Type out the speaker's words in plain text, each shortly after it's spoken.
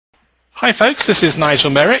Hi folks, this is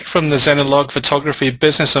Nigel Merrick from the Xenolog Photography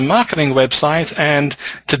Business and Marketing website, and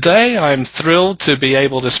today I'm thrilled to be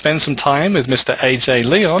able to spend some time with Mr. AJ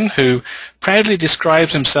Leon, who proudly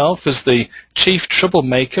describes himself as the chief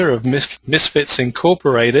troublemaker of Misfits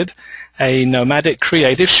Incorporated, a nomadic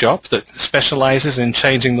creative shop that specializes in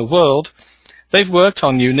changing the world. They've worked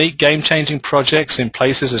on unique game-changing projects in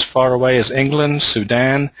places as far away as England,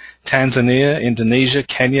 Sudan, Tanzania, Indonesia,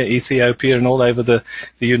 Kenya, Ethiopia, and all over the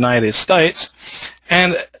United States.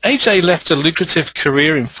 And AJ left a lucrative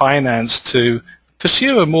career in finance to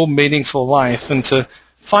pursue a more meaningful life and to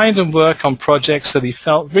find and work on projects that he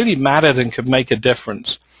felt really mattered and could make a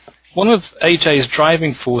difference. One of AJ's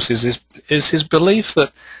driving forces is his belief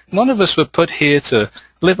that none of us were put here to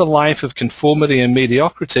live a life of conformity and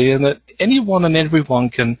mediocrity, and that anyone and everyone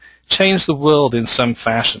can change the world in some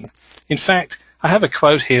fashion. In fact, I have a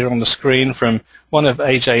quote here on the screen from one of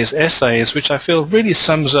AJ's essays which I feel really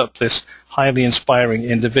sums up this highly inspiring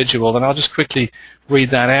individual, and I'll just quickly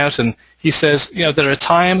read that out. And he says, there are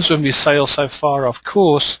times when we sail so far off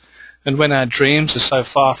course and when our dreams are so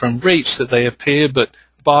far from reach that they appear but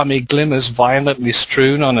balmy glimmers violently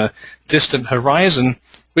strewn on a distant horizon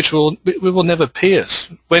which we will never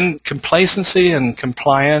pierce. When complacency and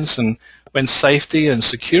compliance and when safety and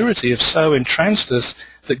security have so entranced us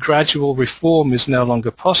that gradual reform is no longer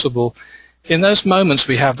possible, in those moments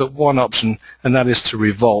we have but one option, and that is to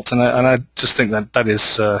revolt. And I just think that is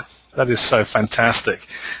so fantastic.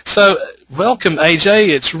 So welcome, AJ.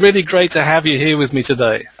 It's really great to have you here with me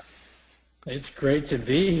today. It's great to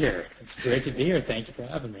be here. It's great to be here. Thank you for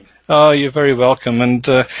having me. Oh, you're very welcome. And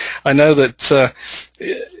I know that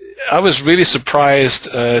I was really surprised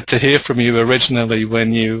to hear from you originally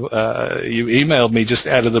when you emailed me just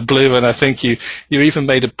out of the blue, and I think you even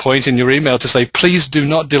made a point in your email to say, please do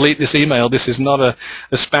not delete this email. This is not a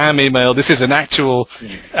spam email. This is an actual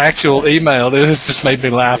email. This just made me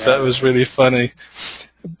laugh. Yeah. That was really funny.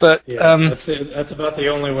 But that's about the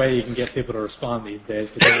only way you can get people to respond these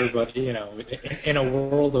days, because everybody, in a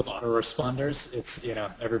world of autoresponders, it's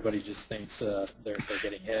everybody just thinks they're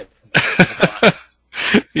getting hit.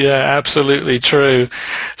 Yeah, absolutely true.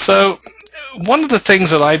 So one of the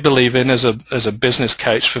things that I believe in as a business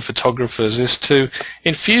coach for photographers is to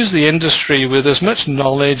infuse the industry with as much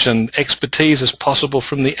knowledge and expertise as possible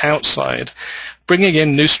from the outside, bringing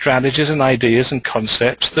in new strategies and ideas and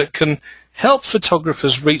concepts that can help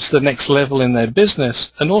photographers reach the next level in their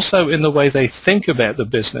business and also in the way they think about the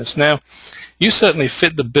business. Now, you certainly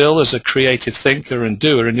fit the bill as a creative thinker and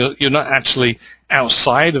doer, and you're not actually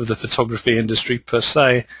outside of the photography industry per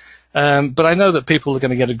se, but I know that people are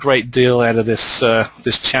going to get a great deal out of this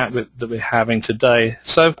chat that we're having today.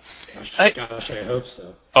 So, gosh, I hope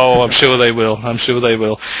so. Oh, I'm sure they will. I'm sure they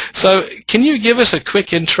will. So, can you give us a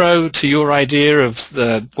quick intro to your idea of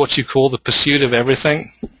what you call the pursuit of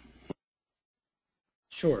everything?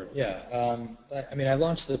 Sure, yeah. I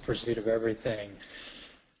launched the Pursuit of Everything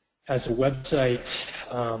as a website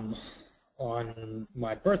on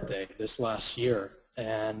my birthday this last year.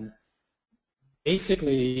 And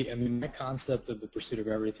basically, my concept of the Pursuit of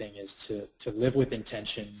Everything is to live with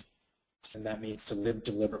intention, and that means to live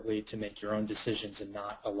deliberately, to make your own decisions and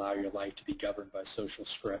not allow your life to be governed by social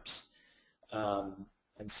scripts. And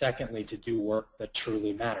secondly, to do work that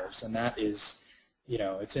truly matters, and that is,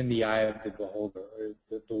 it's in the eye of the beholder.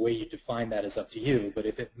 The way you define that is up to you. But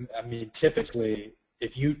typically,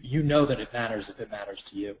 if you know that it matters if it matters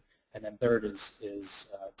to you. And then third is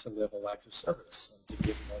to live a life of service and to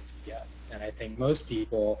give more than you get. And I think most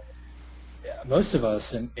of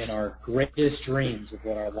us, in our greatest dreams of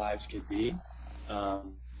what our lives could be,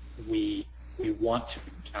 we want to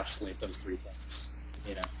encapsulate those three things.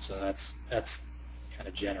 So that's kind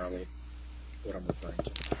of generally what I'm referring to.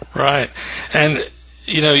 Right. And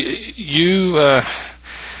you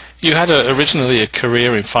had originally a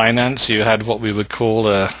career in finance. You had what we would call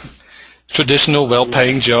a traditional,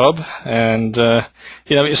 well-paying job, and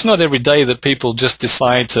it's not every day that people just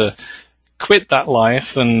decide to quit that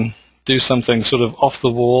life and do something sort of off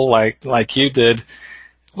the wall like you did.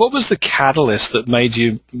 What was the catalyst that made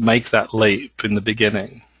you make that leap in the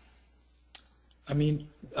beginning?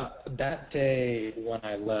 That day when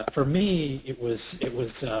I left, for me, it was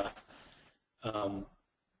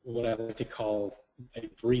what I like to call a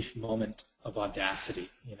brief moment of audacity,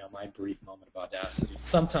 my brief moment of audacity.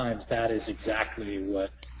 Sometimes that is exactly what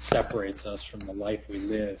separates us from the life we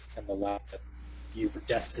live and the life that you were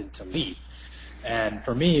destined to lead. And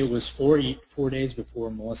for me, it was 4 days before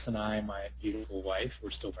Melissa and I, my beautiful wife, we're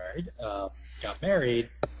still married, got married,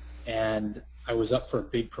 and I was up for a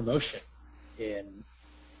big promotion in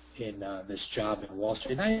this job in Wall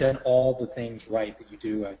Street. And I had done all the things right that you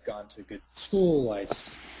do. I've gone to a good school. I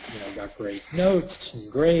got great notes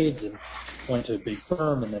and grades, and went to a big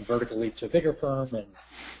firm, and then vertical leap to a bigger firm,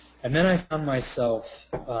 and then I found myself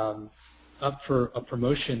up for a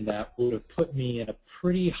promotion that would have put me in a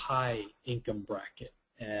pretty high income bracket,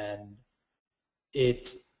 and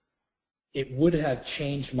it would have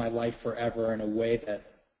changed my life forever in a way that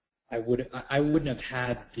I wouldn't have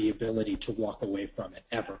had the ability to walk away from it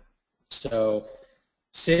ever. So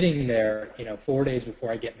sitting there, 4 days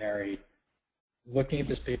before I get married, looking at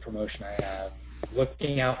this big promotion I have,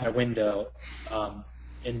 looking out my window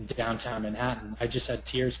in downtown Manhattan, I just had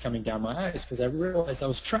tears coming down my eyes because I realized I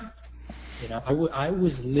was trapped. I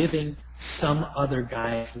was living some other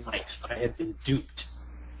guy's life. I had been duped,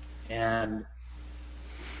 and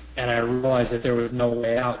I realized that there was no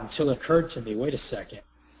way out until it occurred to me, wait a second,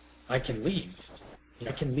 I can leave.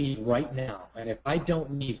 I can leave right now, and if I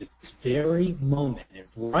don't leave at this very moment, if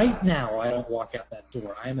right now I don't walk out that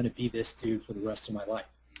door, I'm going to be this dude for the rest of my life.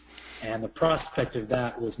 And the prospect of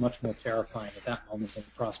that was much more terrifying at that moment than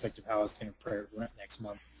the prospect of how I was going to pay rent next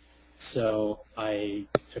month. So I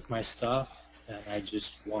took my stuff and I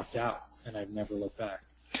just walked out, and I've never looked back.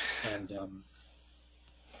 And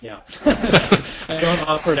yeah, I don't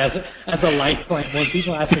offer it as a life plan. When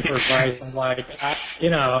people ask me for advice, I'm like,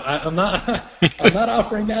 I'm not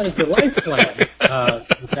offering that as a life plan.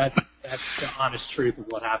 That's the honest truth of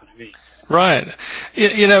what happened to me. Right.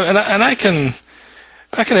 And I can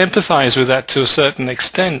empathize with that to a certain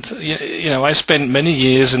extent. I spent many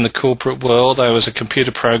years in the corporate world. I was a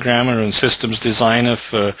computer programmer and systems designer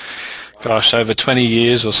for, over 20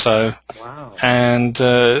 years or so. Wow. And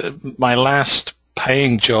my last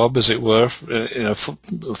paying job, as it were,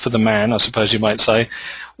 for the man, I suppose you might say,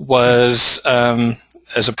 was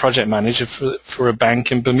as a project manager for a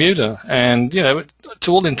bank in Bermuda. And,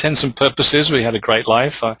 to all intents and purposes, we had a great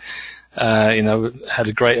life. I had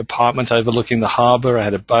a great apartment overlooking the harbor. I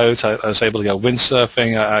had a boat. I was able to go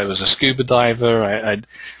windsurfing. I was a scuba diver. I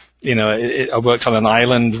worked on an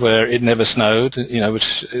island where it never snowed,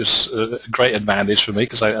 which is a great advantage for me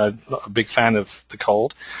because I'm not a big fan of the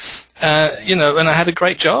cold. And I had a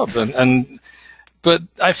great job. But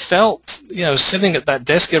I felt, sitting at that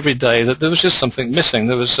desk every day that there was just something missing.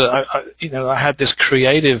 There was, I had this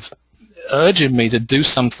creative urge in me to do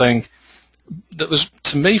something that was,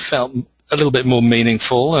 to me, felt a little bit more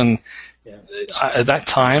meaningful. And at that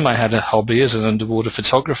time, I had a hobby as an underwater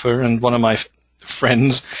photographer, and one of my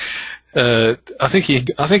friends, I think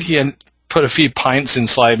he had put a few pints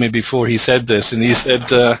inside me before he said this, and he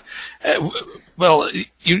said, well,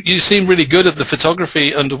 you seem really good at the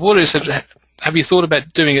photography underwater. He said, have you thought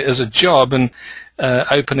about doing it as a job and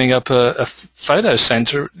opening up a photo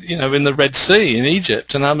center, in the Red Sea in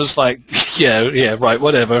Egypt? And I was like, yeah, right,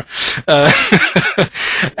 whatever.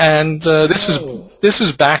 And this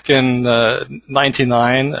was back in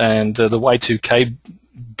 '99, and the Y2K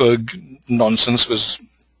bug nonsense was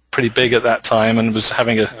pretty big at that time, and was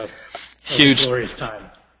having a huge, glorious time.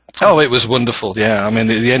 Oh, it was wonderful. Yeah, I mean,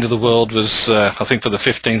 the end of the world was, I think, for the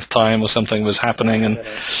 15th time or something was happening,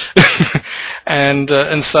 and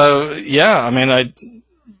and so yeah, I mean,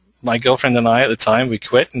 my girlfriend and I at the time, we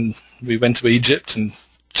quit and we went to Egypt and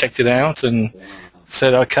checked it out and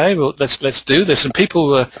said, okay, well, let's do this. And people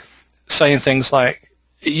were saying things like,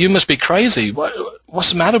 you must be crazy.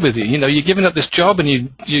 What's the matter with you? You're giving up this job and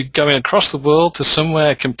you're going across the world to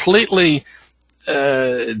somewhere completely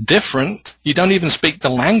different. You don't even speak the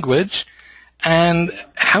language, and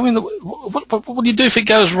how what do you do if it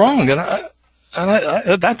goes wrong? And I,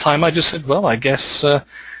 at that time, I just said, well, I guess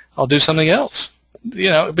I'll do something else.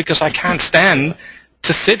 Because I can't stand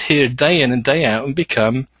to sit here day in and day out and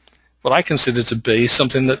become what I consider to be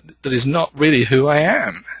something that is not really who I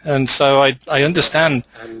am. And so I understand.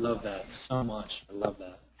 I love that so much. I love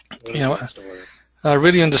that. Story. I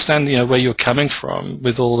really understand, where you're coming from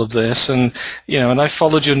with all of this, and and I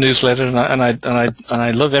followed your newsletter, and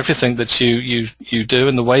I love everything that you do,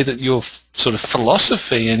 and the way that your sort of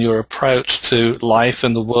philosophy and your approach to life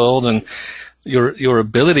and the world, and your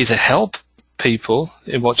ability to help people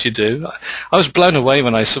in what you do. I was blown away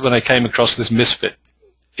when I came across this Misfit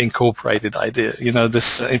Incorporated idea.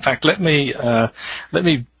 This. In fact, let me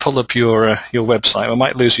pull up your website. I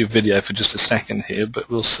might lose your video for just a second here, but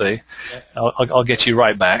we'll see. I'll get you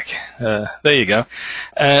right back. There you go.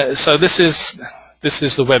 So this is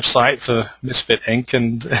the website for Misfit Inc.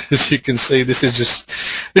 And as you can see, this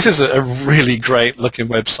is a really great looking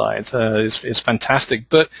website. It's fantastic.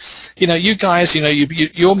 But you guys,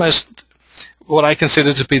 you almost what I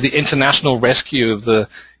consider to be the international rescue of the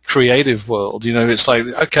creative world. You know, it's like,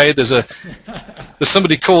 okay, there's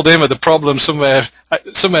somebody called in with a problem somewhere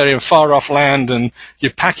in far off land, and you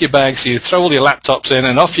pack your bags, you throw all your laptops in,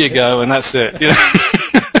 and off you go, and that's it. You know?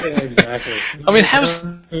 Yeah, exactly. I mean,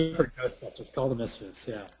 call the misfits,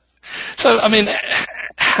 yeah. So, I mean,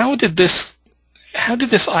 how did this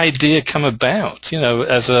idea come about? You know,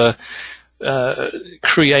 as a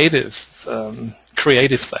creative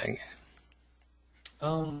thing.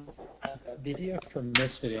 The idea for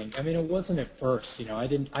misfitting, I mean, it wasn't at first. You know, I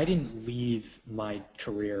didn't leave my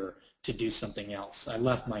career to do something else. I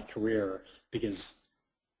left my career because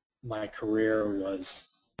my career was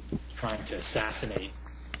trying to assassinate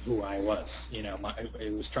who I was. You know,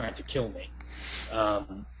 it was trying to kill me.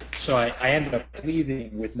 So I ended up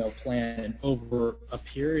leaving with no plan, and over a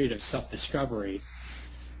period of self-discovery,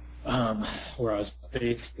 where I was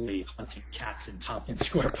basically hunting cats in Tompkins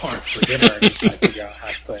Square Park for dinner and just trying to figure out how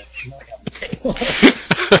to put money on the table.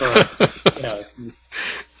 So, you know,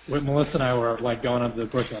 when Melissa and I were like going up the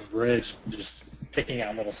Brooklyn Bridge, just picking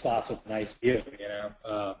out little spots with a nice view, you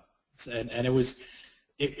know, and it was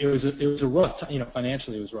a rough time, you know,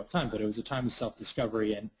 financially it was a rough time, but it was a time of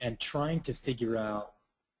self-discovery and trying to figure out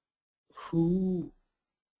who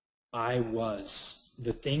I was,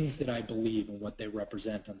 the things that I believe and what they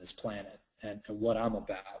represent on this planet and what I'm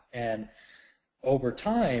about. And over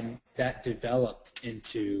time, that developed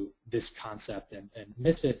into this concept, and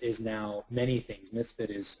Misfit is now many things. Misfit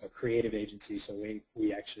is a creative agency, so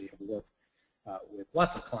we actually have worked with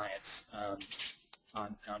lots of clients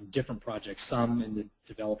on different projects, some in the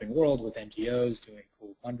developing world with NGOs doing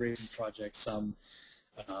cool fundraising projects, some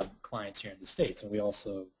clients here in the States. And we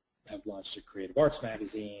also have launched a creative arts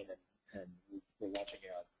magazine, and we're launching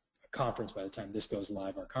a conference by the time this goes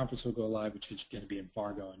live. Our conference will go live, which is going to be in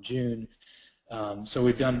Fargo in June. So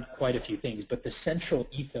we've done quite a few things, but the central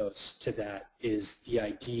ethos to that is the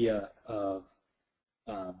idea of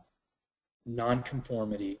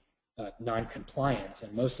non-conformity, non-compliance,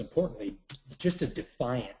 and most importantly, just a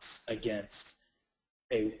defiance against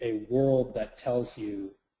a world that tells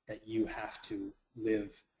you that you have to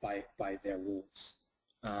live by their rules.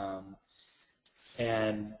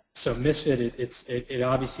 And so Misfit, it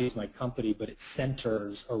obviously is my company, but it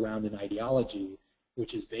centers around an ideology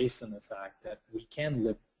which is based on the fact that we can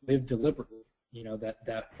live deliberately. You know,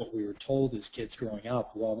 that what we were told as kids growing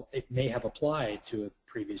up, while it may have applied to a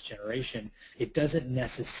previous generation, it doesn't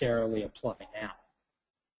necessarily apply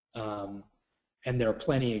now. And there are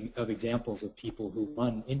plenty of examples of people who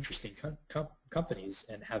run interesting companies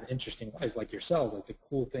and have interesting lives like yourselves, like the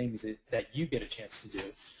cool things that you get a chance to do.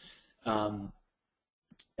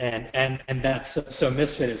 And that's so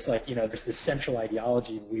Misfit is like, you know, there's this central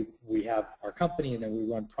ideology. We have our company, and then we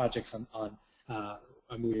run projects on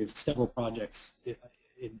we have several projects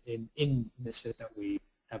in Misfit that we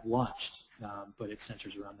have launched, but it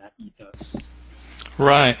centers around that ethos.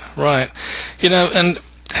 Right. You know, and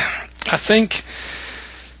I think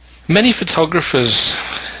many photographers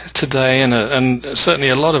today, and certainly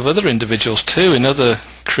a lot of other individuals too in other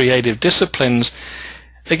creative disciplines,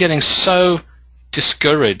 are getting so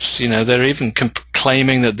discouraged. You know, they're even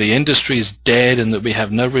claiming that the industry is dead and that we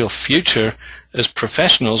have no real future as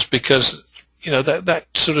professionals because, you know, that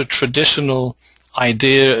sort of traditional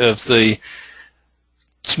idea of the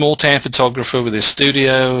small town photographer with his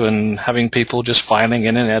studio and having people just filing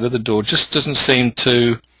in and out of the door just doesn't seem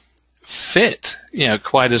to fit, you know,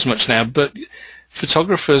 quite as much now. But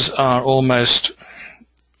photographers are almost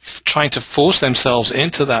trying to force themselves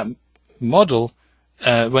into that model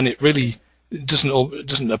when it really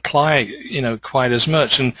doesn't apply, you know, quite as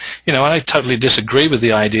much. And, you know, I totally disagree with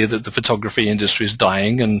the idea that the photography industry is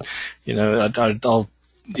dying, and, you know,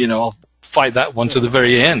 I'll fight that one to the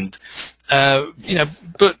very end. You know,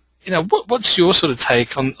 but, you know, what's your sort of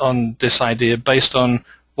take on this idea based on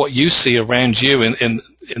what you see around you in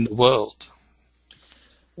the world?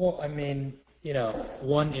 Well, I mean, you know,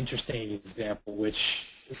 one interesting example,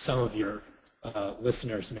 which some of your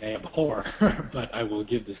listeners may abhor, but I will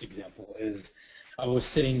give this example, is I was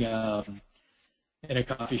sitting in a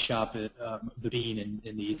coffee shop at the Bean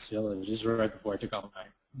in the East Village, just right before I took on my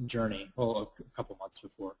journey, well, a couple months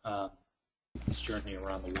before this journey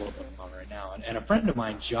around the world going on right now. And a friend of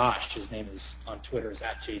mine, Josh, his name is on Twitter is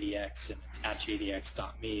 @JDX, and it's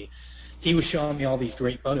 @JDX.me. He was showing me all these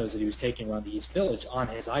great photos that he was taking around the East Village on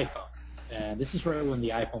his iPhone. And this is right when the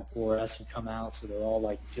iPhone 4S had come out, so they're all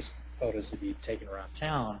like just photos to be taken around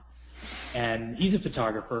town. And he's a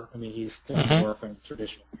photographer. I mean, he's done work on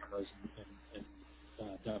traditional cameras and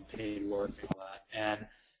done paid work and all that. And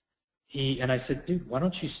and I said, dude, why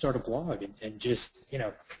don't you start a blog and just,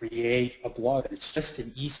 create a blog? It's just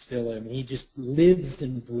in East Village. I mean, he just lives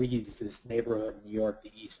and breathes this neighborhood in New York,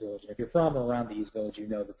 the East Village. And if you're from around the East Village, you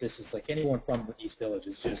know that this is like anyone from the East Village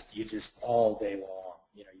is you just all day long,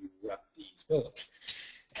 you rep the East Village.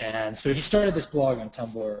 And so he started this blog on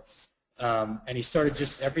Tumblr, and he started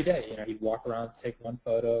just every day. He'd walk around, take one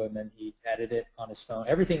photo, and then he'd edit it on his phone,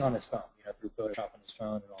 everything on his phone, through Photoshop on his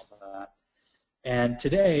phone and all of that. And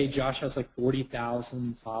today, Josh has like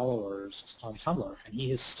 40,000 followers on Tumblr, and he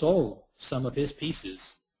has sold some of his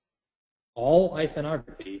pieces, all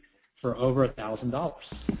iPhoneography, for over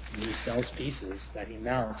 $1,000. He sells pieces that he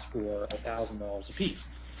mounts for $1,000 a piece,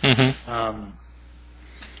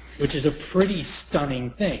 which is a pretty stunning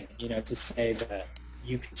thing, to say that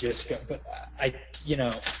you could just go. But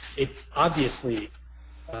it's obviously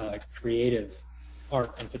creative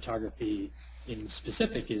art and photography in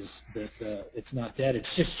specific is that it's not dead.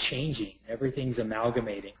 It's just changing. Everything's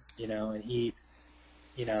amalgamating, and he,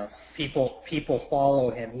 people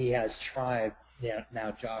follow him. He has tribe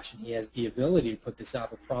now, Josh, and he has the ability to put this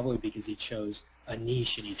out, but probably because he chose a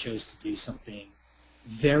niche and he chose to do something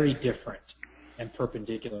very different and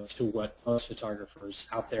perpendicular to what most photographers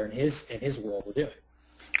out there in his world are doing.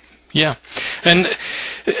 Yeah, and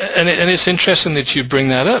it's interesting that you bring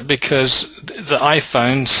that up, because the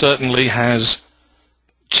iPhone certainly has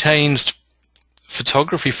changed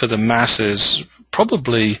photography for the masses,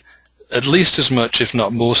 probably at least as much, if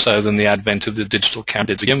not more so, than the advent of the digital camera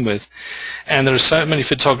did to begin with. And there are so many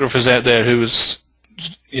photographers out there who,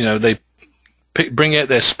 they bring out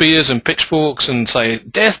their spears and pitchforks and say,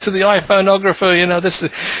 "Death to the iPhoneographer!" This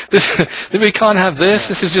we can't have this.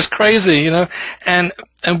 This is just crazy, And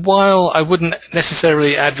while I wouldn't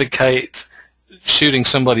necessarily advocate shooting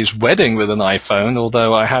somebody's wedding with an iPhone,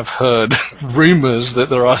 although I have heard rumors that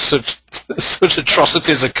there are such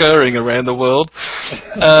atrocities occurring around the world,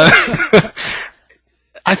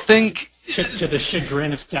 I think. To the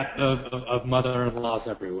chagrin of mother-in-laws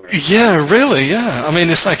everywhere. Yeah, really, yeah. I mean,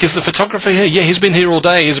 it's like, is the photographer here? Yeah, he's been here all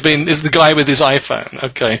day. Is the guy with his iPhone.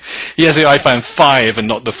 Okay. He has the iPhone 5 and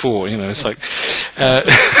not the 4, it's like.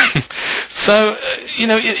 So,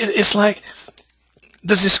 it's like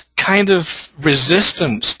there's this kind of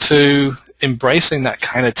resistance to embracing that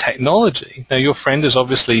kind of technology. Now, your friend has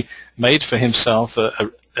obviously made for himself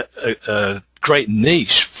a great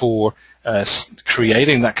niche for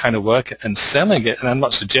creating that kind of work and selling it. And I'm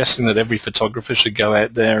not suggesting that every photographer should go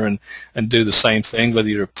out there and do the same thing, whether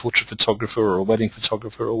you're a portrait photographer or a wedding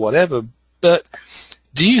photographer or whatever. But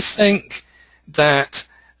do you think that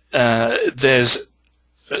there's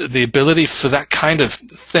the ability for that kind of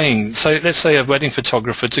thing? So let's say a wedding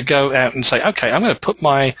photographer to go out and say, okay, I'm going to put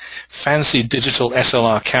my fancy digital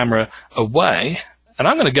SLR camera away, and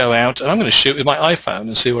I'm going to go out and I'm going to shoot with my iPhone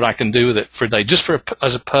and see what I can do with it for a day, just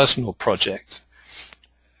as a personal project.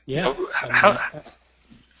 Yeah. What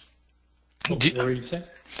were you saying?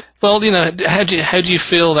 Well, how do you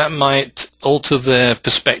feel that might alter their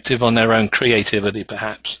perspective on their own creativity,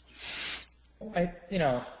 perhaps? I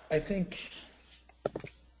think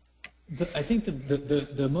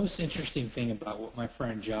the most interesting thing about what my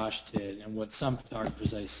friend Josh did, and what some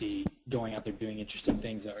photographers I see going out there doing interesting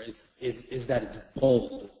things is that it's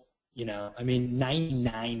bold. I mean,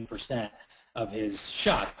 99% of his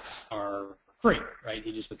shots are free, right?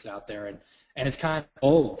 He just puts it out there, and it's kind of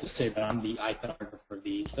bold to say that I'm the iPhoneographer of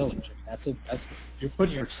the village. I mean, that's you're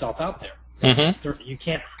putting yourself out there. Mm-hmm. You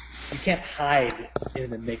can't hide in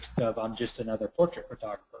the mix of I'm just another portrait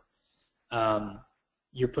photographer.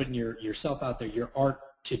 You're putting yourself out there, your art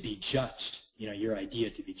to be judged, your idea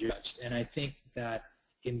to be judged. And I think that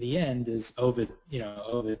in the end, as Ovid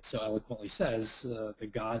so eloquently says, the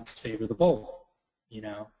gods favor the bold,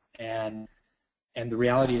 and the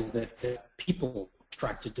reality is that people are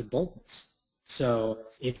attracted to boldness. So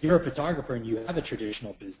if you're a photographer and you have a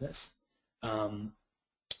traditional business,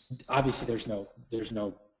 obviously there's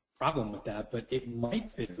no problem with that, but it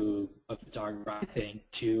might behoove a photographer, I think,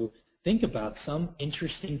 to think about some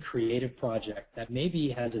interesting creative project that maybe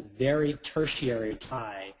has a very tertiary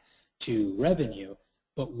tie to revenue,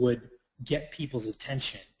 but would get people's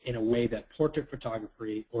attention in a way that portrait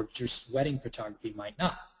photography or just wedding photography might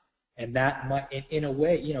not. And that might, in a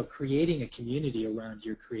way, creating a community around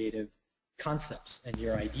your creative concepts and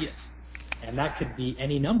your ideas. And that could be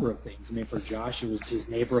any number of things. I mean, for Josh, it was his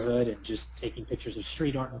neighborhood and just taking pictures of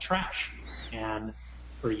street art and trash. And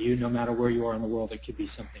for you, no matter where you are in the world, it could be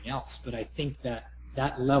something else. But I think that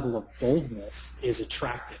level of boldness is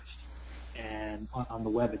attractive, and on the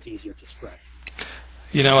web it's easier to spread.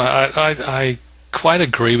 I quite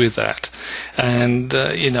agree with that. And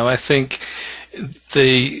I think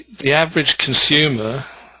the average consumer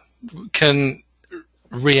can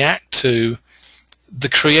react to the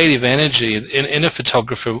creative energy in a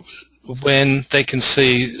photographer when they can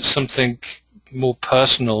see something more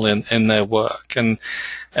personal in their work. And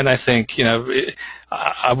I think, you know,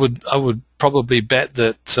 I would probably bet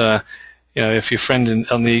that you know, if your friend in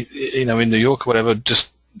New York or whatever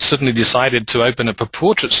just suddenly decided to open up a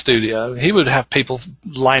portrait studio, he would have people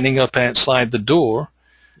lining up outside the door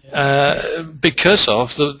because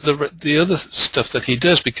of the other stuff that he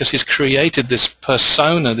does, because he's created this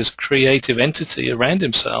persona, this creative entity around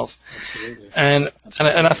himself. Absolutely. And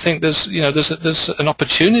I think there's an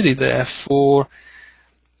opportunity there for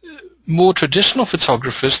more traditional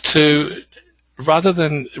photographers to, rather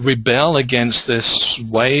than rebel against this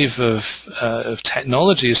wave of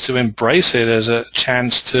technologies, to embrace it as a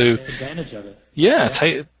chance to take advantage of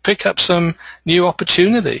it. Pick up some new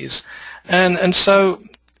opportunities. And so,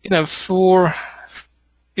 you know, for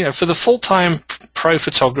the full-time pro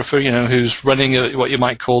photographer, you know, who's running what you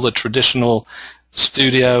might call the traditional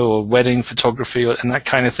studio or wedding photography and that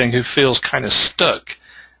kind of thing, who feels kind of stuck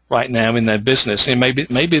right now in their business, and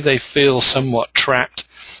maybe they feel somewhat trapped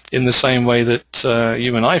in the same way that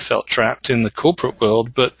you and I felt trapped in the corporate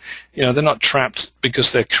world, but you know, they're not trapped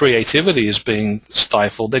because their creativity is being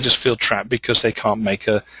stifled. They just feel trapped because they can't make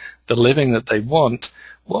the living that they want.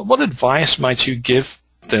 What advice might you give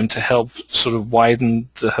them to help sort of widen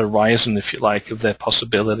the horizon, if you like, of their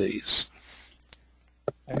possibilities?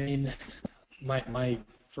 I mean, my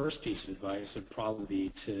first piece of advice would probably be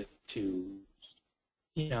to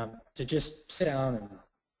just sit down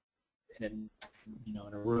and in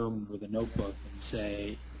a room with a notebook and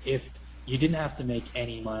say, if you didn't have to make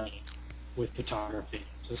any money with photography,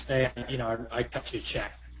 so say, you know, I cut you a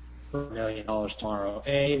check for $1 million tomorrow,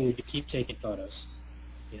 would you keep taking photos?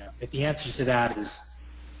 You know, if the answer to that is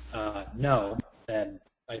no, then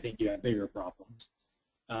I think you have bigger problems.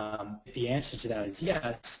 If the answer to that is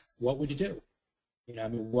yes, what would you do? You know, I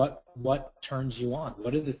mean, what turns you on?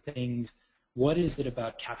 What are the things? What is it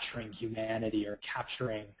about capturing humanity or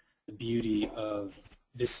capturing the beauty of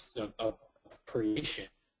this of creation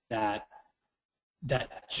that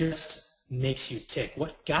just makes you tick?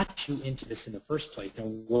 What got you into this in the first place?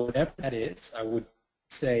 And whatever that is, I would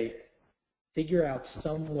say, figure out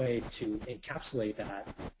some way to encapsulate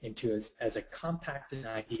that into as a compact an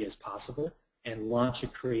idea as possible, and launch a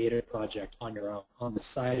creative project on your own, on the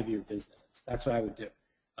side of your business. That's what I would do.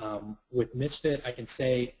 With Misfit, I can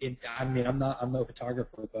say, I'm no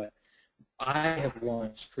photographer, but I have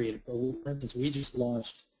launched creative. For instance, we just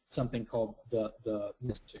launched something called the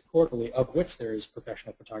Misfit Quarterly, of which there is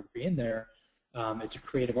professional photography in there. It's a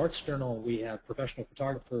creative arts journal. We have professional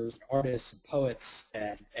photographers, and artists, and poets,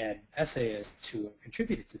 and essayists who have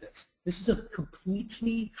contributed to this. This is a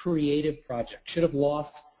completely creative project. Should have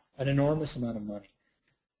lost an enormous amount of money.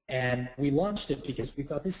 And we launched it because we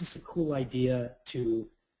thought this is a cool idea to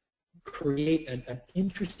create an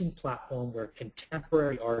interesting platform where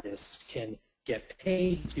contemporary artists can get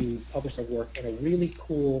paid to publish their work in a really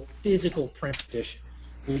cool physical print edition.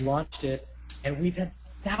 We launched it, and we've had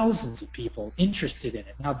thousands of people interested in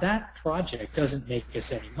it. Now, that project doesn't make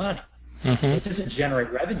us any money. Mm-hmm. It doesn't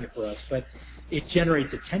generate revenue for us, but it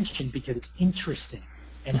generates attention because it's interesting,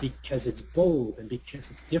 and because it's bold, and because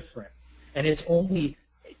it's different. And it's only,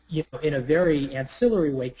 you know, in a very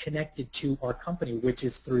ancillary way connected to our company, which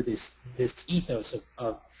is through this ethos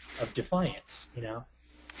of defiance, you know.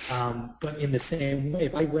 But in the same way,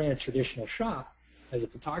 if I ran a traditional shop as a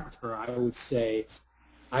photographer, I would say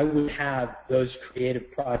I would have those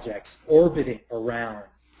creative projects orbiting around,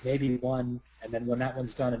 maybe one, and then when that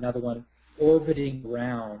one's done, another one, orbiting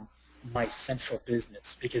around my central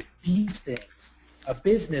business. Because these things, a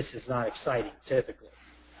business is not exciting typically,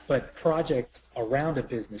 but projects around a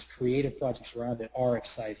business, creative projects around it, are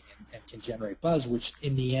exciting and can generate buzz, which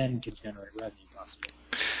in the end can generate revenue possibly.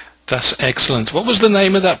 That's excellent. What was the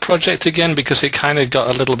name of that project again? Because it kind of got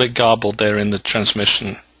a little bit garbled there in the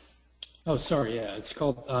transmission. Oh, sorry, yeah. It's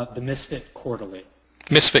called the Misfit Quarterly.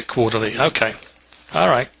 Misfit Quarterly, okay. All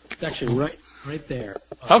right. It's actually right there.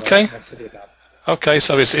 Okay. Next to the about. Okay,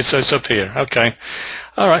 so it's up here. Okay.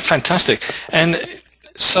 All right, fantastic. And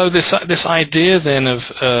so this idea then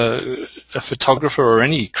of a photographer or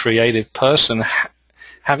any creative person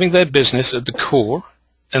having their business at the core,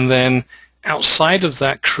 and then outside of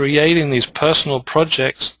that creating these personal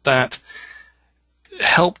projects that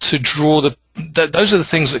help to draw those are the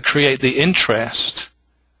things that create the interest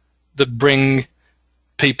that bring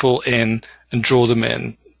people in and draw them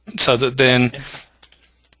in, so that then,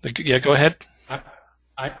 yeah, go ahead.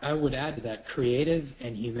 I would add to that creative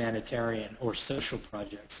and humanitarian or social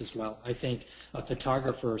projects as well. I think a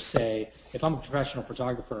photographer, say, if I'm a professional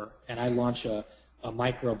photographer and I launch a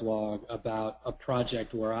microblog about a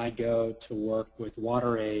project where I go to work with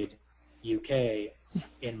WaterAid UK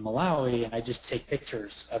in Malawi, and I just take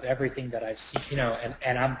pictures of everything that I've seen,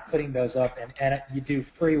 and I'm putting those up, and you do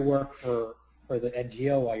free work for the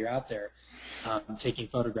NGO while you're out there, taking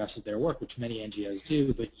photographs of their work, which many NGOs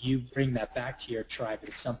do, but you bring that back to your tribe.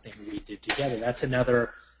 It's something we did together. That's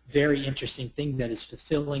another very interesting thing that is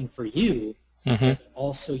fulfilling for you, but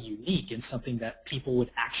also unique and something that people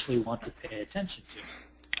would actually want to pay attention to.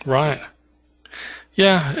 Right.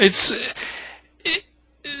 Yeah,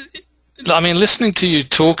 I mean, listening to you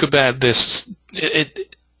talk about this,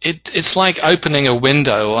 it's like opening a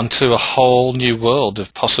window onto a whole new world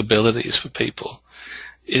of possibilities for people.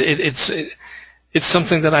 It's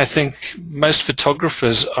something that I think most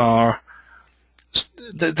photographers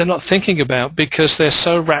they're not thinking about because they're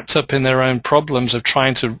so wrapped up in their own problems of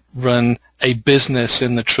trying to run a business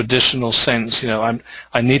in the traditional sense.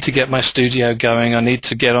 I need to get my studio going, I need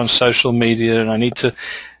to get on social media, and I need to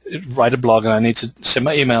write a blog, and I need to send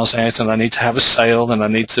my emails out, and I need to have a sale, and I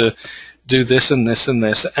need to do this and this and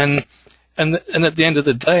this, and at the end of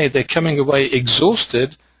the day, they're coming away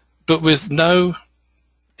exhausted, but with no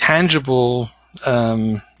tangible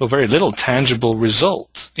or very little tangible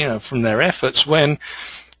result, from their efforts. When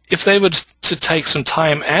if they were to take some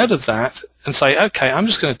time out of that and say, okay, I'm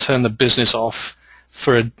just going to turn the business off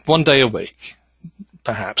for one day a week,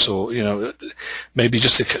 perhaps, or maybe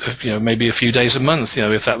just maybe a few days a month,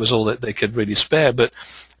 if that was all that they could really spare, but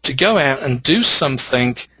to go out and do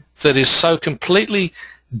something that is so completely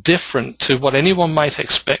different to what anyone might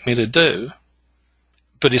expect me to do,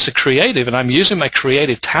 but it's a creative, and I'm using my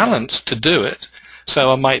creative talents to do it.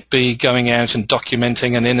 So I might be going out and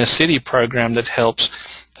documenting an inner city program that helps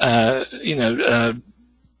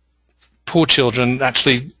poor children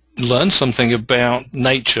actually learn something about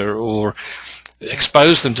nature or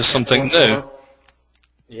expose them to something new.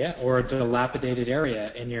 Or a dilapidated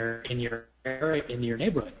area in your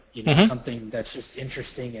neighborhood. Something that's just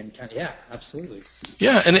interesting and absolutely.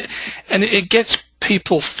 Yeah, and it gets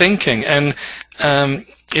people thinking, and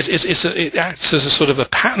it acts as a sort of a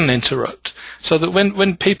pattern interrupt, so that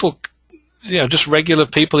when people, just regular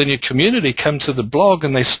people in your community come to the blog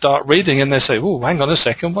and they start reading and they say, "Oh, hang on a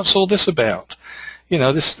second, what's all this about?"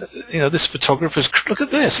 This photographer's, look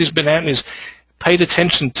at this. He's been out and he's paid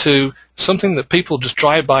attention to something that people just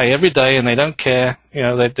drive by every day and they don't care.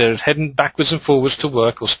 They're heading backwards and forwards to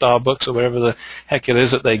work or Starbucks or wherever the heck it is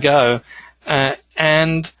that they go,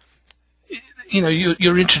 and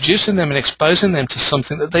you're introducing them and exposing them to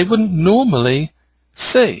something that they wouldn't normally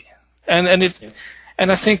see. And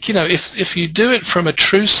I think if you do it from a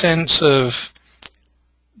true sense of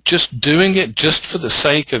just doing it just for the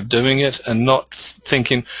sake of doing it, and not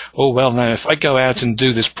thinking, oh well, now if I go out and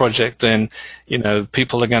do this project, then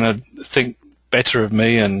people are going to think better of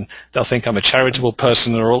me and they'll think I'm a charitable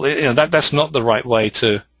person, or all, that's not the right way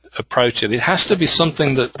to approach it. It has to be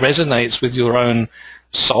something that resonates with your own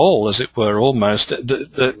soul, as it were, almost,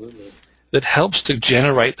 that helps to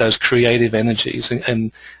generate those creative energies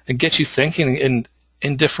and get you thinking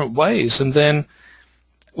in different ways. And then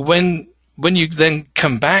when you then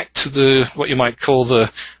come back to what you might call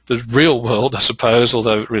the real world, I suppose,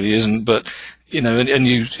 although it really isn't, but and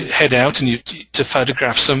you head out and to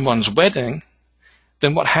photograph someone's wedding,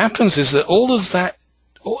 then what happens is that all of that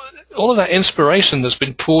inspiration that's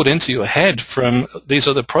been poured into your head from these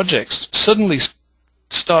other projects suddenly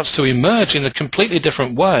starts to emerge in a completely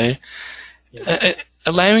different way,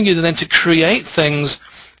 allowing you then to create things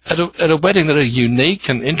at a wedding that are unique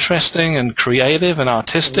and interesting and creative and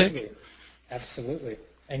artistic. Absolutely.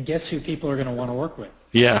 And guess who people are going to want to work with?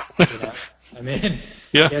 Yeah.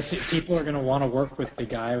 Guess people are going to want to work with the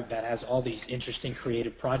guy that has all these interesting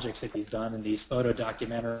creative projects that he's done and these photo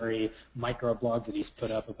documentary microblogs that he's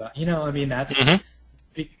put up about. That's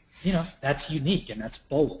that's unique and that's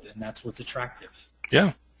bold and that's what's attractive.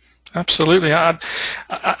 Yeah. Absolutely. I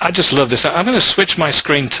just love this. I'm going to switch my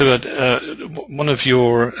screen to one of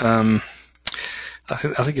your I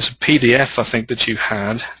think it's a PDF I think that you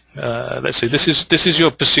had. Let's see. This is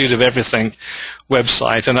your Pursuit of Everything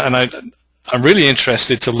website, and I'm really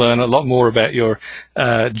interested to learn a lot more about your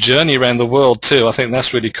journey around the world too. I think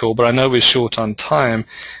that's really cool. But I know we're short on time.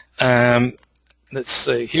 Let's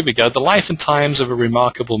see. Here we go. The Life and Times of a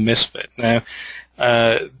Remarkable Misfit. Now,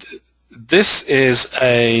 this is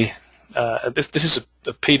a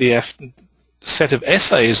PDF set of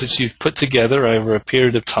essays that you've put together over a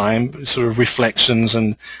period of time, sort of reflections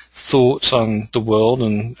and thoughts on the world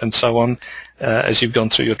and so on, as you've gone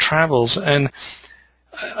through your travels. And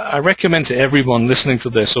I recommend to everyone listening to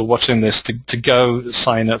this or watching this to go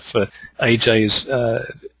sign up for AJ's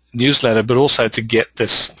newsletter, but also to get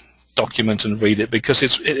this document and read it, because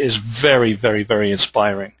it is very, very, very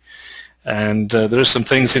inspiring. And there are some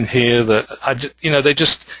things in here that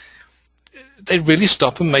they really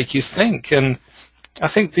stop and make you think. And I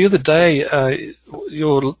think the other day,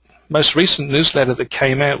 your most recent newsletter that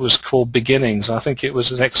came out was called Beginnings. I think it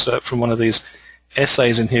was an excerpt from one of these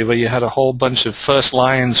essays in here where you had a whole bunch of first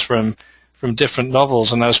lines from different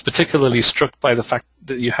novels, and I was particularly struck by the fact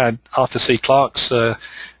that you had Arthur C. Clarke's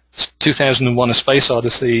 2001: A Space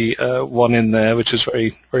Odyssey one in there, which is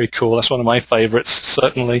very, very cool. That's one of my favorites,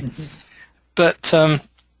 certainly. Mm-hmm. But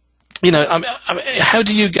how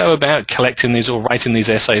do you go about collecting these or writing these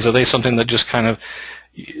essays? Are they something that just kind of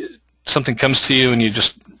something comes to you and you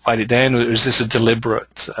just write it down, or is this a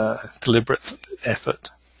deliberate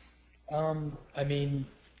effort? I mean,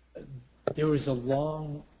 there was a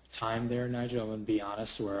long time there, Nigel, I'm going to be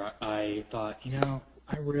honest, where I thought,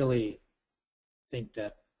 I really think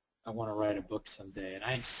that I want to write a book someday. And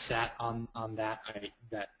I sat on that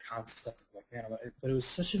concept of like, man, but it was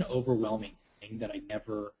such an overwhelming thing that I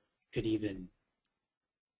never could even,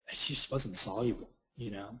 it just wasn't soluble,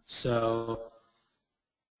 So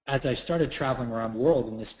as I started traveling around the world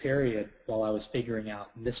in this period, while I was figuring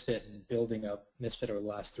out Misfit and building up Misfit over the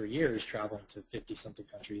last 3 years, traveling to 50-something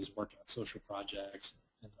countries, working on social projects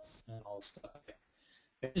and all this stuff,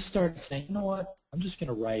 I just started saying, you know what, I'm just going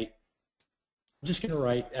to write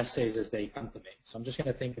essays as they come to me. So I'm just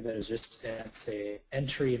going to think of it as just an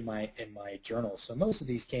entry in my journal. So most of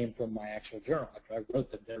these came from my actual journal. After I wrote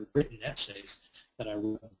them, they're written essays that I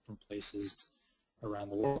wrote from places around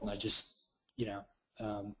the world, and I just,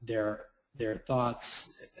 their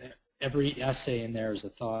thoughts. Every essay in there is a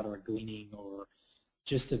thought or a gleaning or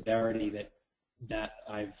just a verity that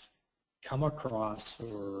I've come across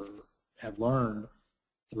or have learned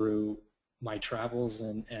through my travels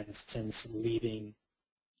and since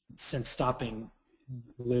stopping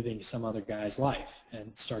living some other guy's life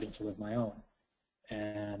and starting to live my own.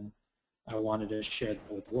 And I wanted to share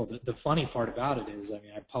that with the world. The funny part about it is, I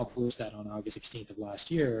published that on August 16th of last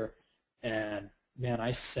year, and man,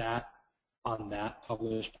 I sat on that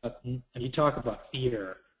publish button, and you talk about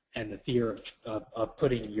fear and the fear of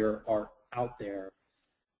putting your art out there.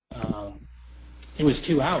 It was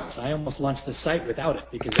 2 hours. I almost launched the site without it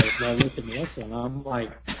because I looked at Melissa and I'm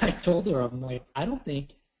like, I told her, I don't think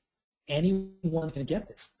anyone's going to get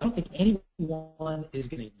this. I don't think anyone is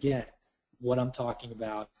going to get what I'm talking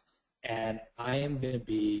about, and I am going to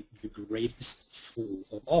be the greatest fool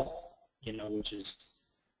of all, which is,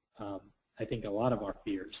 I think, a lot of our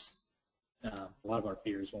fears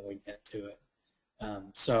when we get to it.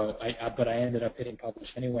 But I ended up hitting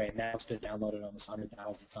publish anyway, and now it's been downloaded almost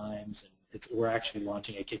 100,000 times, and we're actually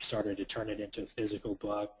launching a Kickstarter to turn it into a physical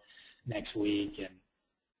book next week, and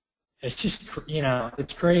it's just,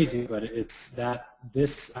 it's crazy, but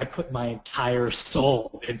I put my entire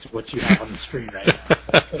soul into what you have on the screen right now.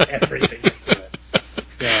 I put everything into it.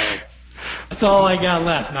 So that's all I got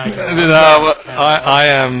left, Nigel. I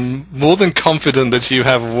am more than confident that you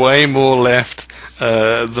have way more left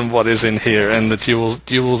than what is in here, and that you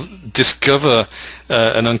will discover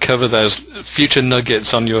and uncover those future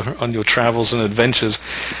nuggets on your travels and adventures.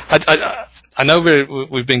 I know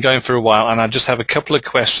we've been going for a while, and I just have a couple of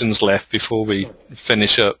questions left before we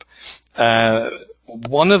finish up.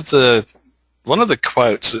 One of the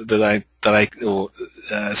quotes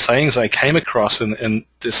sayings I came across in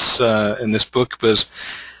this book was,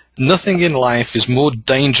 "Nothing in life is more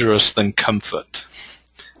dangerous than comfort,"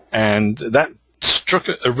 and that struck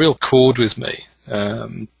a real chord with me,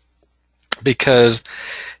 because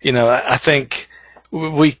I think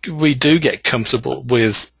we do get comfortable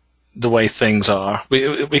with the way things are.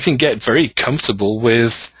 We can get very comfortable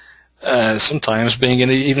with sometimes being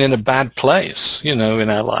even in a bad place, in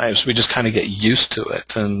our lives. We just kind of get used to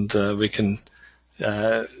it, and we can,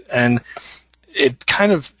 and it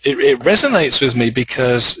resonates with me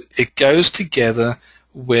because it goes together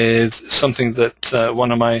with something that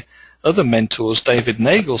one of my other mentors, David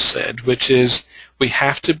Nagel, said, which is we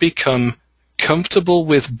have to become comfortable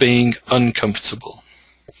with being uncomfortable.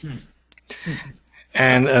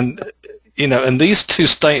 And these two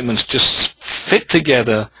statements just fit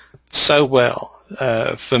together so well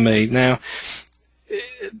for me. Now,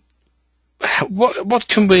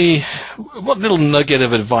 what little nugget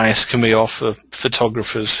of advice can we offer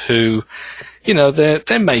photographers who,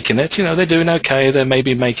 they're making it. They're doing okay. They're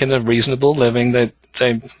maybe making a reasonable living. They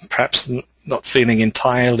perhaps not feeling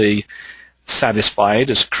entirely satisfied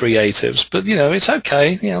as creatives, but it's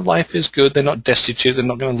okay. Life is good. They're not destitute. They're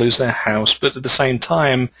not going to lose their house. But at the same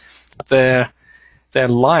time, their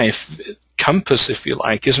life compass, if you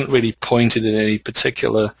like, isn't really pointed in any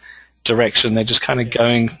particular direction. They're just kind of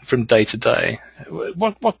going from day to day.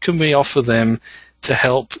 What can we offer them to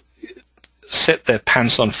help set their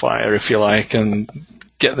pants on fire, if you like, and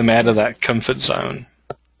get them out of that comfort zone?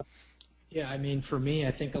 Yeah, I mean, for me,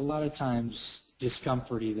 I think a lot of times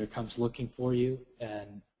discomfort either comes looking for you,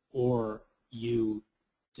 or you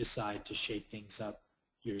decide to shake things up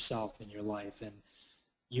yourself in your life. And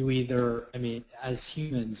you either, I mean, as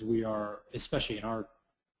humans, we are, especially in our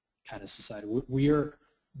kind of society, we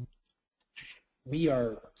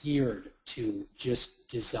are geared to just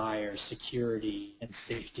desire security and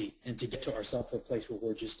safety, and to get to ourselves to a place where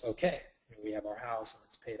we're just okay. We have our house and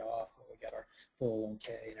it's paid off, and we got our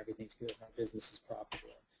 401k and everything's good, and our business is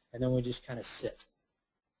profitable. And then we just kind of sit,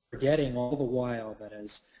 forgetting all the while that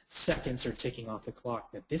as seconds are ticking off the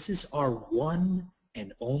clock, that this is our one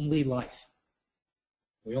and only life.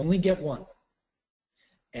 We only get one.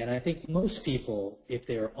 And I think most people, if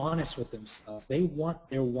they're honest with themselves, they want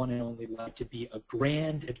their one and only life to be a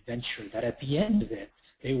grand adventure that at the end of it,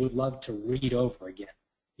 they would love to read over again.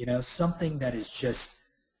 Something that is just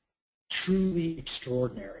truly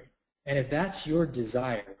extraordinary. And if that's your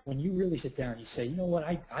desire, when you really sit down, you say, you know what,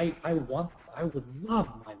 I would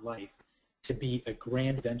love my life to be a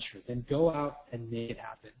grand adventure, then go out and make it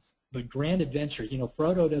happen. But grand adventure,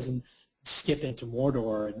 Frodo doesn't skip into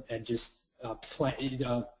Mordor and just plant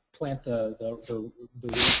the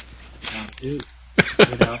Mount Doom.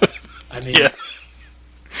 I mean, yeah.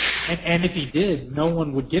 And if he did, no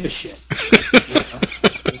one would give a shit.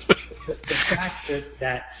 The fact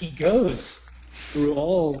that he goes through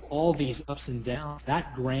all these ups and downs,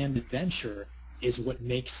 that grand adventure is what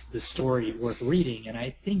makes the story worth reading. And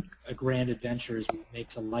I think a grand adventure is what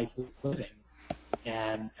makes a life worth living.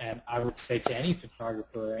 And I would say to any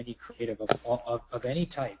photographer or any creative of any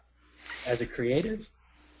type, as a creative,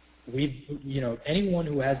 anyone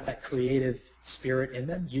who has that creative spirit in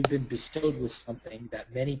them, you've been bestowed with something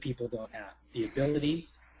that many people don't have. The ability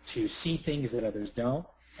to see things that others don't,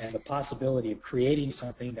 and the possibility of creating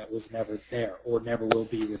something that was never there or never will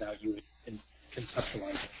be without you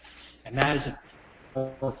conceptualizing. And that is a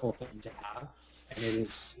powerful thing to have, and it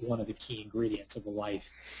is one of the key ingredients of a life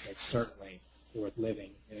that's certainly worth living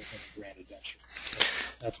in a grand adventure. So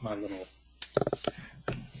that's my little...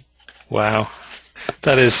 Wow,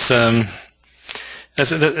 that is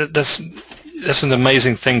that's an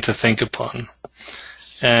amazing thing to think upon,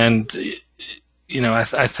 and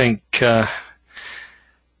I think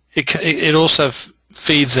it also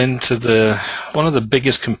feeds into one of the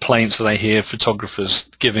biggest complaints that I hear photographers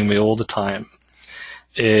giving me all the time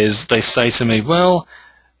is they say to me, well,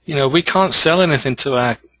 we can't sell anything to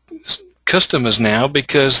our customers now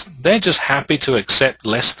because they're just happy to accept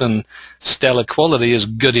less than stellar quality as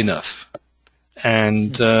good enough.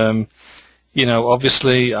 And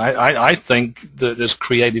obviously I think that as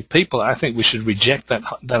creative people, I think we should reject that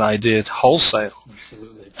idea wholesale.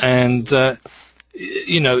 Absolutely. And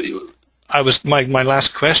my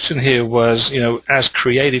last question here was, as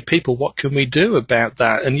creative people, what can we do about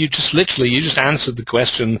that? And you just answered the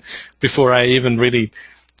question before I even really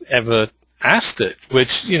ever asked it,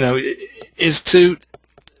 which is to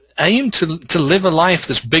aim to live a life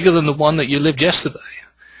that's bigger than the one that you lived yesterday,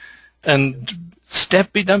 and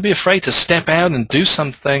don't be afraid to step out and do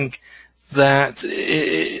something that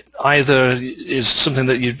either is something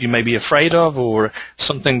that you may be afraid of, or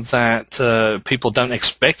something that people don't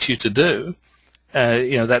expect you to do.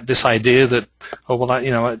 That this idea that,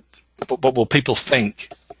 what will people think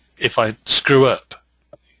if I screw up?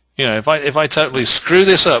 If I totally screw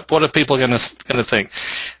this up, what are people going to think?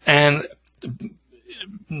 And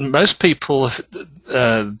most people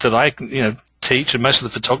that I teach, and most of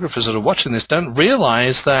the photographers that are watching this, don't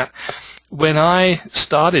realize that when I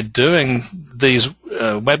started doing these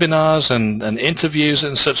webinars and interviews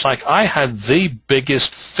and such, I had the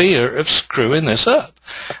biggest fear of screwing this up.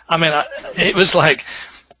 I mean, it was like,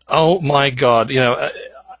 oh my God,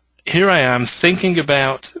 here I am thinking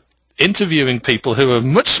about interviewing people who are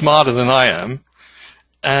much smarter than I am,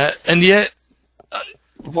 and yet,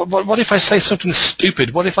 what if I say something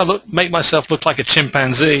stupid? What if I make myself look like a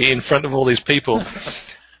chimpanzee in front of all these people?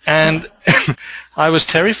 And I was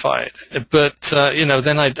terrified. But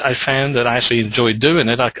then I found that I actually enjoyed doing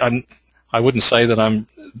it. I wouldn't say that I'm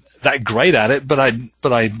that great at it, but I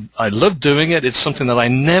love doing it. It's something that I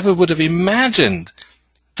never would have imagined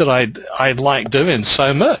that I like doing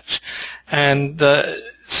so much. And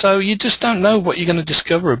so you just don't know what you're going to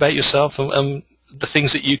discover about yourself and the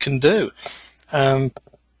things that you can do.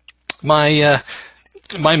 My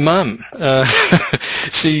mum,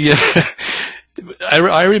 she.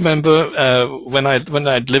 I remember when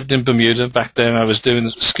I'd lived in Bermuda back then. I was doing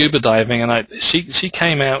scuba diving, and she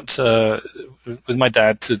came out with my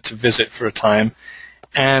dad to visit for a time,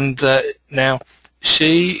 and now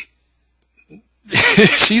she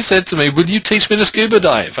she said to me, "Will you teach me to scuba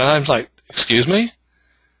dive?" And I was like, "Excuse me."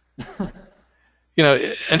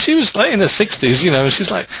 And she was like in her 60s, and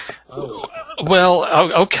she's like,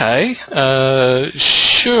 well, okay,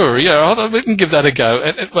 sure, yeah, we can give that a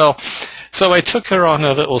go. So I took her on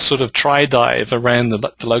a little sort of tri-dive around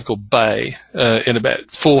the local bay in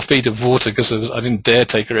about 4 feet of water, because I didn't dare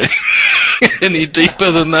take her any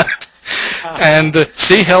deeper than that. And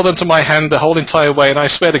she held onto my hand the whole entire way, and I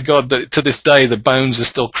swear to God that to this day the bones are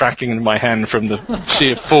still cracking in my hand from the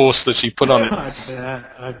sheer force that she put on it.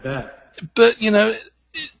 I bet. But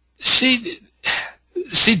she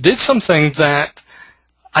did something that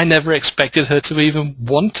I never expected her to even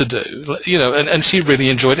want to do, and she really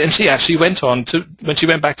enjoyed it. And she actually went on to, when she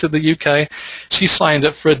went back to the UK, she signed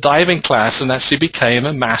up for a diving class and actually became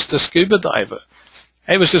a master scuba diver.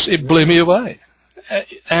 It blew me away.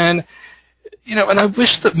 And I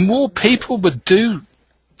wish that more people would do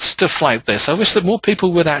stuff like this. I wish that more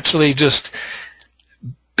people would actually just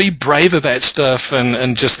be brave about stuff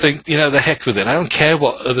and just think, the heck with it. I don't care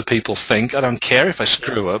what other people think. I don't care if I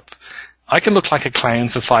screw up. I can look like a clown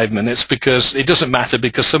for 5 minutes, because it doesn't matter,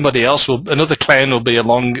 because another clown will be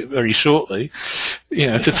along very shortly,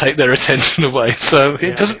 to take their attention away. So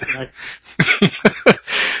it doesn't.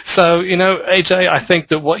 So, AJ, I think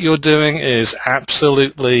that what you're doing is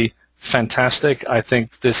absolutely fantastic. I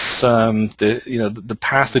think this, the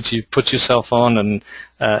path that you've put yourself on, and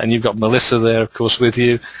you've got Melissa there, of course, with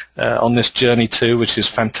you on this journey too, which is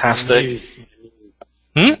fantastic.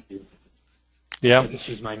 Yeah.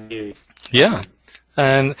 She's my muse. Yeah,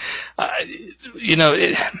 and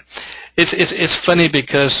it's funny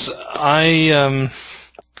because I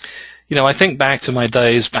think back to my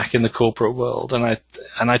days back in the corporate world, and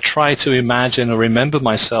I try to imagine or remember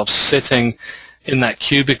myself sitting in that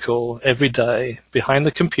cubicle every day behind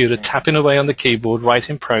the computer, tapping away on the keyboard,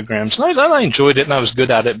 writing programs. And I enjoyed it and I was good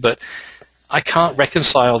at it, but I can't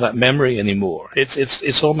reconcile that memory anymore.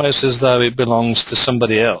 It's almost as though it belongs to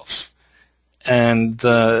somebody else. And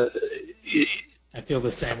I feel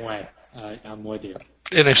the same way. I'm with you.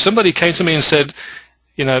 And if somebody came to me and said,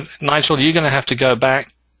 Nigel, you're going to have to go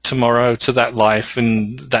back tomorrow to that life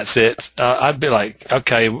and that's it, I'd be like,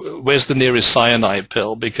 okay, where's the nearest cyanide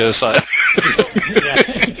pill? Because I yeah,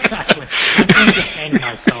 exactly. I'm going to hang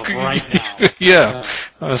myself right now. Yeah,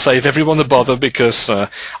 I'll save everyone the bother, because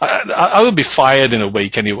I would be fired in a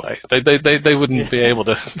week anyway. They wouldn't be able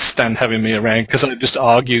to stand having me around, because I just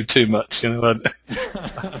argue too much.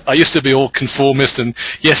 I used to be all conformist and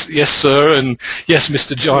yes sir, and yes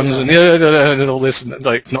Mr. Johns, and and all this, and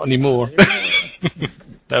not anymore.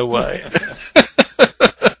 No way.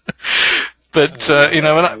 But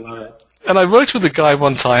and I worked with a guy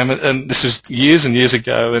one time, and this was years and years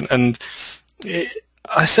ago, and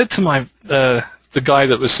I said to the guy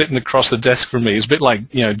that was sitting across the desk from me, he's a bit like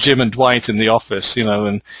Jim and Dwight in The Office, and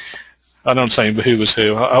I'm not saying who was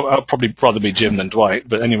who. I'll probably rather be Jim than Dwight,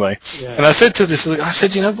 but anyway. Yeah. And I said to this, I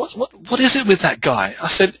said, what is it with that guy? I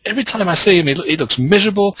said, every time I see him, he looks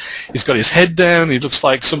miserable. He's got his head down. He looks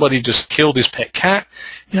like somebody just killed his pet cat.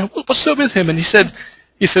 What's up with him? And he said,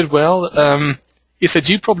 well, he said,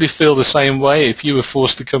 you probably feel the same way if you were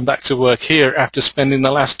forced to come back to work here after spending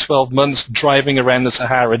the last 12 months driving around the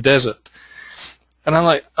Sahara Desert. And I'm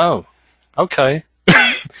like, oh, okay.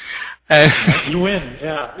 And you win,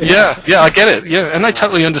 yeah. Yeah, I get it. Yeah, and I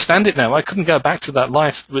totally understand it now. I couldn't go back to that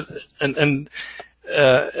life and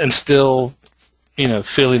still,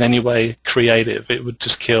 feel in any way creative. It would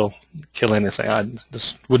just kill anything. I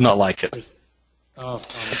just would not like it. I'm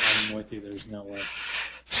with you. There's no way.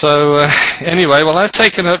 So anyway, well, I've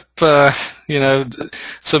taken up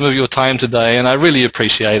some of your time today, and I really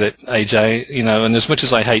appreciate it, AJ. And as much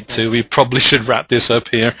as I hate to, we probably should wrap this up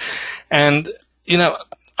here. And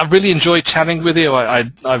I've really enjoyed chatting with you.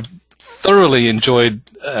 I've thoroughly enjoyed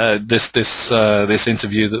this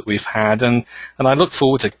interview that we've had, and I look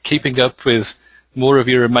forward to keeping up with more of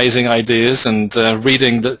your amazing ideas and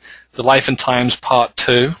reading the Life and Times Part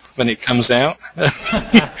 2 when it comes out.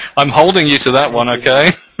 I'm holding you to that one,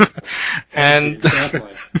 okay? And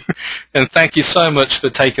and thank you so much for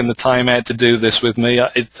taking the time out to do this with me.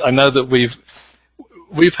 I know that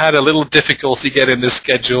we've had a little difficulty getting this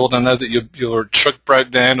scheduled. I know that your truck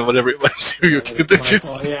broke down or whatever it was.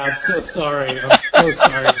 Yeah, I'm so sorry. I'm so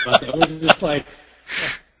sorry about that. We're just like,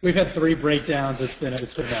 we've had 3 breakdowns. It's been a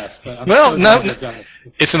mess. But I'm well, so no, glad we've done it.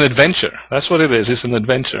 it's an adventure. That's what it is. It's an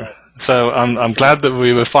adventure. So I'm glad that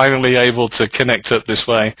we were finally able to connect up this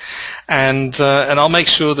way, and I'll make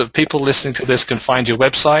sure that people listening to this can find your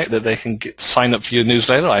website, that they can sign up for your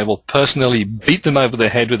newsletter. I will personally beat them over the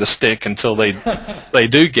head with a stick until they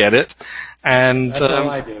do get it. And that's all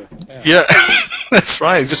I do. Yeah, that's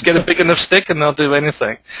right. Just get a big enough stick and they'll do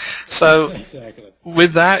anything. So exactly.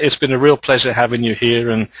 With that, it's been a real pleasure having you here,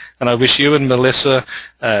 and I wish you and Melissa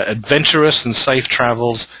adventurous and safe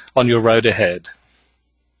travels on your road ahead.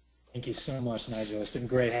 Thank you so much, Nigel. It's been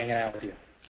great hanging out with you.